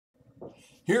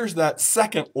here's that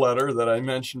second letter that I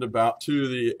mentioned about to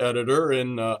the editor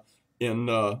in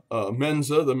Mensa,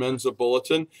 the Mensa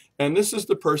Bulletin. And this is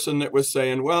the person that was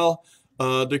saying, well,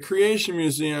 the Creation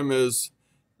Museum is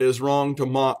wrong to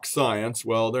mock science.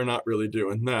 Well, they're not really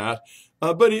doing that.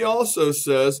 But he also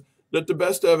says that the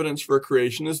best evidence for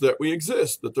creation is that we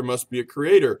exist, that there must be a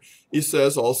creator. He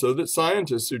says also that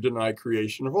scientists who deny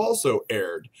creation have also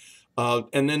erred.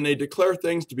 And then they declare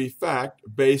things to be fact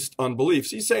based on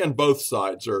beliefs. He's saying both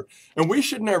sides are, and we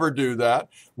should never do that.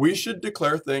 We should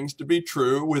declare things to be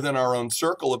true within our own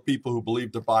circle of people who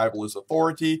believe the Bible is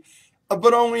authority,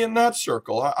 but only in that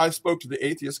circle. I spoke to the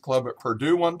Atheist Club at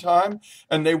Purdue one time,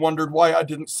 and they wondered why I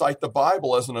didn't cite the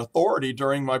Bible as an authority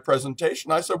during my presentation.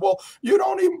 I said, well, you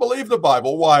don't even believe the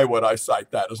Bible. Why would I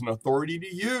cite that as an authority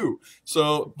to you?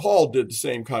 So Paul did the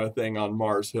same kind of thing on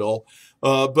Mars Hill.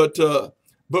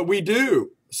 But we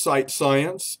do cite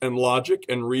science and logic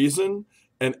and reason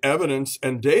and evidence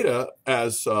and data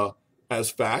as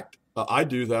fact. I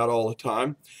do that all the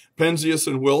time. Penzias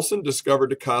and Wilson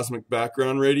discovered the cosmic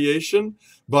background radiation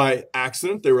by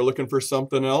accident. They were looking for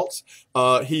something else.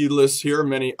 He lists here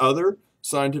many other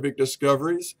scientific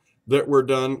discoveries that were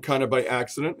done kind of by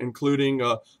accident, including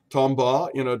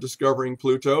Tombaugh, discovering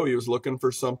Pluto. He was looking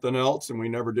for something else, and we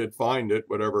never did find it,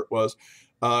 whatever it was.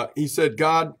 He said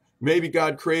maybe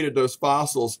God created those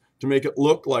fossils to make it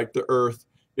look like the Earth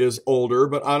is older,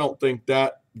 but I don't think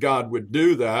that God would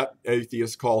do that.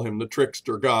 Atheists call him the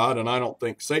trickster God, and I don't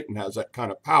think Satan has that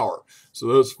kind of power. So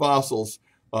those fossils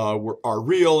are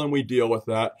real, and we deal with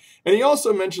that. And he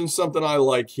also mentioned something I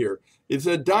like here. He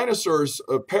said dinosaurs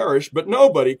perish, but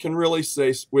nobody can really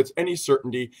say with any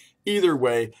certainty either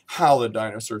way how the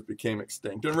dinosaurs became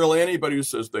extinct. And really anybody who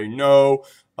says they know,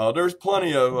 there's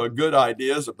plenty of good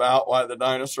ideas about why the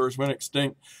dinosaurs went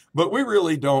extinct, but we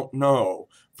really don't know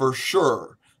for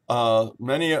sure.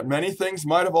 Many things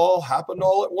might have all happened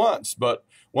all at once, but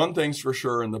one thing's for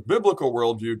sure, in the biblical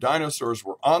worldview, dinosaurs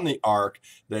were on the ark.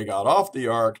 They got off the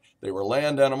ark. They were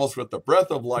land animals with the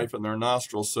breath of life in their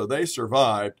nostrils, so they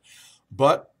survived.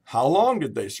 But how long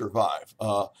did they survive?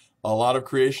 A lot of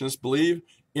creationists believe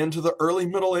into the early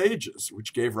Middle Ages,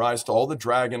 which gave rise to all the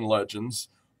dragon legends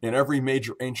in every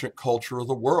major ancient culture of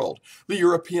the world. The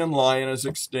European lion is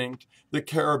extinct. The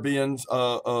Caribbean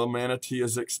manatee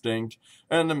is extinct.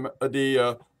 And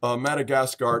the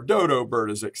Madagascar dodo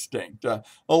bird is extinct. A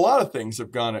lot of things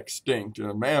have gone extinct,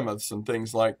 mammoths and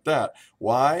things like that.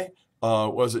 Why?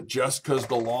 Was it just because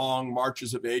the long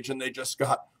marches of age and they just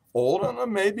got old?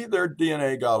 And maybe their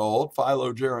DNA got old.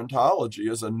 Phylogerontology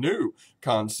is a new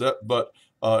concept, but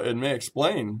it may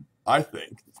explain, I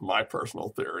think, it's my personal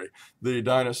theory, the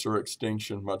dinosaur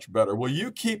extinction much better. Will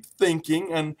you keep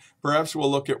thinking, and perhaps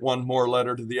we'll look at one more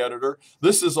letter to the editor.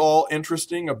 This is all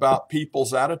interesting about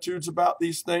people's attitudes about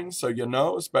these things, so you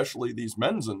know, especially these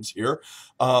Mensans here.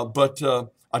 But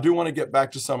I do want to get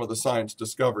back to some of the science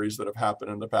discoveries that have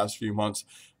happened in the past few months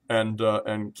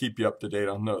and keep you up to date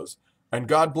on those. And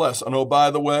God bless. And oh,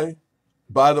 by the way,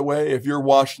 if you're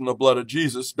washed in the blood of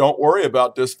Jesus, don't worry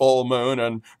about this full moon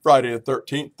and Friday the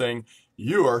 13th thing.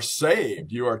 You are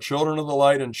saved. You are children of the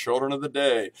light and children of the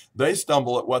day. They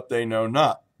stumble at what they know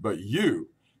not, but you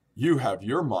have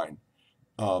your mind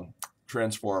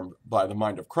transformed by the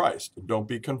mind of Christ. And don't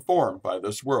be conformed by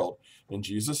this world. In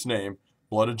Jesus' name,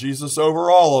 blood of Jesus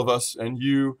over all of us and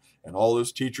you and all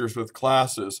those teachers with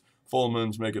classes. Full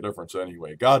moons make a difference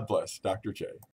anyway. God bless. Dr. J.